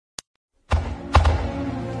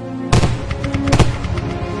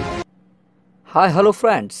Hi, hello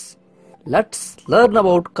friends. Let's learn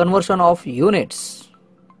about conversion of units.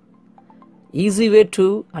 Easy way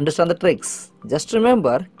to understand the tricks. Just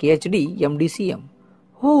remember KHD MDCM.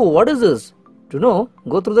 Oh, what is this? To know,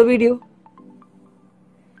 go through the video.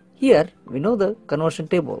 Here we know the conversion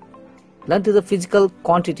table. Length is a physical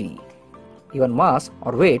quantity. Even mass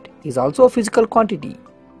or weight is also a physical quantity.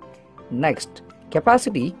 Next,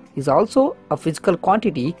 capacity is also a physical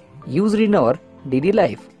quantity used in our daily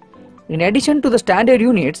life. In addition to the standard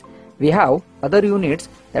units, we have other units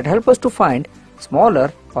that help us to find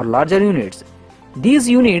smaller or larger units. These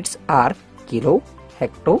units are kilo,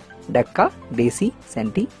 hecto, deca, deci,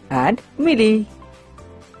 centi and milli.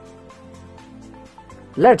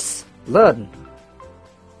 Let's learn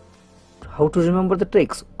how to remember the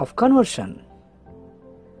tricks of conversion.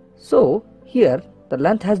 So here the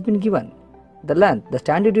length has been given. The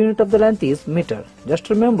standard unit of the length is meter. Just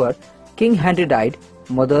remember, King Henry died,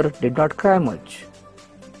 mother did not cry much.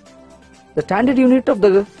 The standard unit of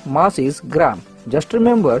the mass is gram. Just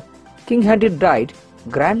remember, King Henry died,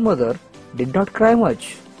 grandmother did not cry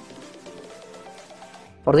much.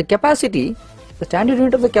 For the capacity, the standard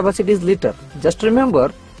unit of the capacity is liter. Just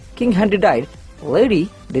remember, King Henry died, lady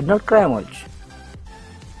did not cry much.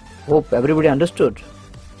 Hope everybody understood.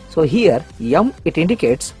 So here, M it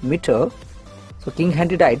indicates meter. So King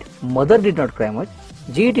Henry died, mother did not cry much.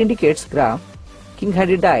 G it indicates gram. King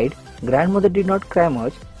Henry died, grandmother did not cry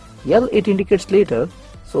much. L it indicates liter.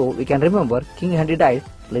 So we can remember, King Henry died,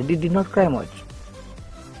 lady did not cry much.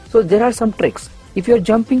 So there are some tricks. If you are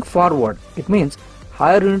jumping forward, it means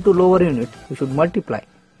higher unit to lower unit, you should multiply.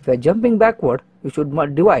 If you are jumping backward, you should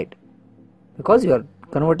divide, because you are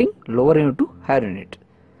converting lower unit to higher unit.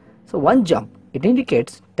 So one jump, it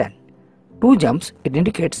indicates 10. Two jumps, it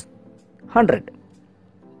indicates 100.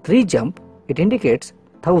 3 jump, it indicates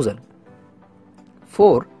 1000.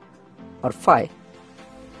 4 or 5,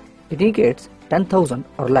 it indicates 10,000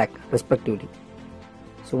 or lakh respectively.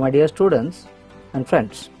 So my dear students and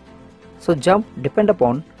friends, so jump depend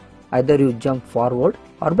upon either you jump forward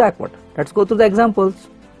or backward. Let's go through the examples.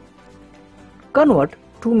 Convert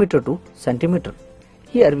 2 meter to centimeter.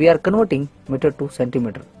 Here we are converting meter to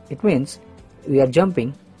centimeter. It means we are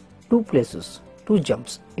jumping 2 places, 2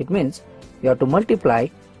 jumps. It means we have to multiply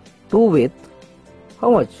 2 with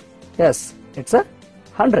how much? Yes, it's a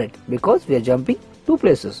 100 because we are jumping 2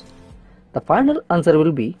 places. The final answer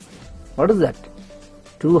will be, what is that?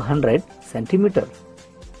 200 centimeter.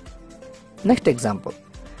 Next example,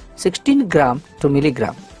 16 gram to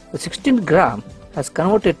milligram. The 16 gram has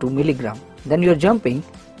converted to milligram. Then you are jumping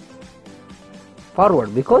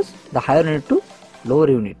forward because the higher unit to lower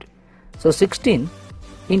unit. So 16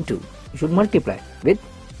 into, you should multiply with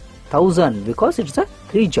 1000 because it's a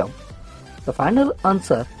 3 jump. The final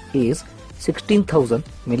answer is 16,000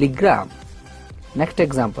 milligram. Next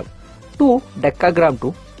example, 2 decagram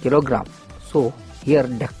to kilogram. So here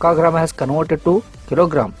decagram has converted to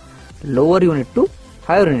kilogram, lower unit to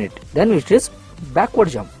higher unit. Then it is backward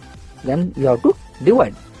jump. Then you have to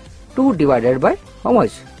divide. 2 divided by how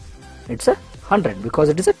much? It's a 100 because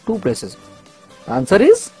it is a 2 places. The answer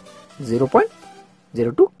is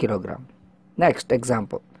 0.02 kilogram. Next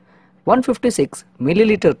example, 156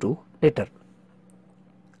 milliliter to liter.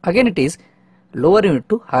 Again it is lower unit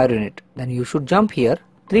to higher unit. Then you should jump here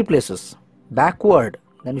 3 places. Backward.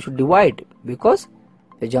 Then you should divide because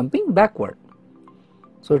you are jumping backward.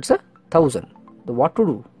 So it's a 1000. So what to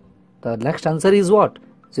do? The next answer is what?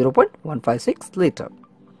 0.156 liter.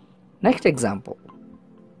 Next example,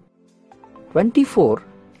 24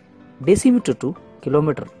 decimeter to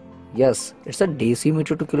kilometer. Yes, it's a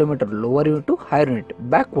decimeter to kilometer, lower unit to higher unit,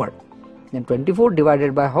 backward. Then 24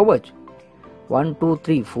 divided by how much? 1, 2,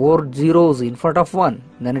 3, 4 zeros in front of 1.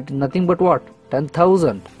 Then it is nothing but what?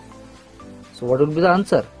 10,000. So what will be the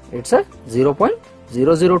answer? It's a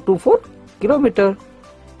 0.0024 kilometer.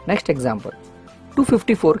 Next example,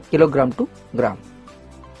 254 kilogram to gram.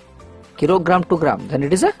 Kilogram to gram. Then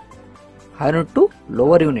it is a higher unit to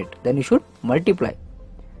lower unit. Then you should multiply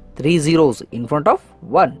 3 zeros in front of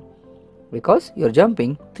 1 because you are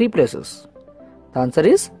jumping 3 places. The answer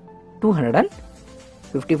is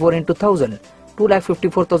 254 into 1000,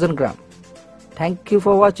 2,54,000 gram. Thank you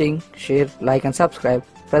for watching. Share, like and subscribe.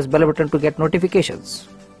 Press bell button to get notifications.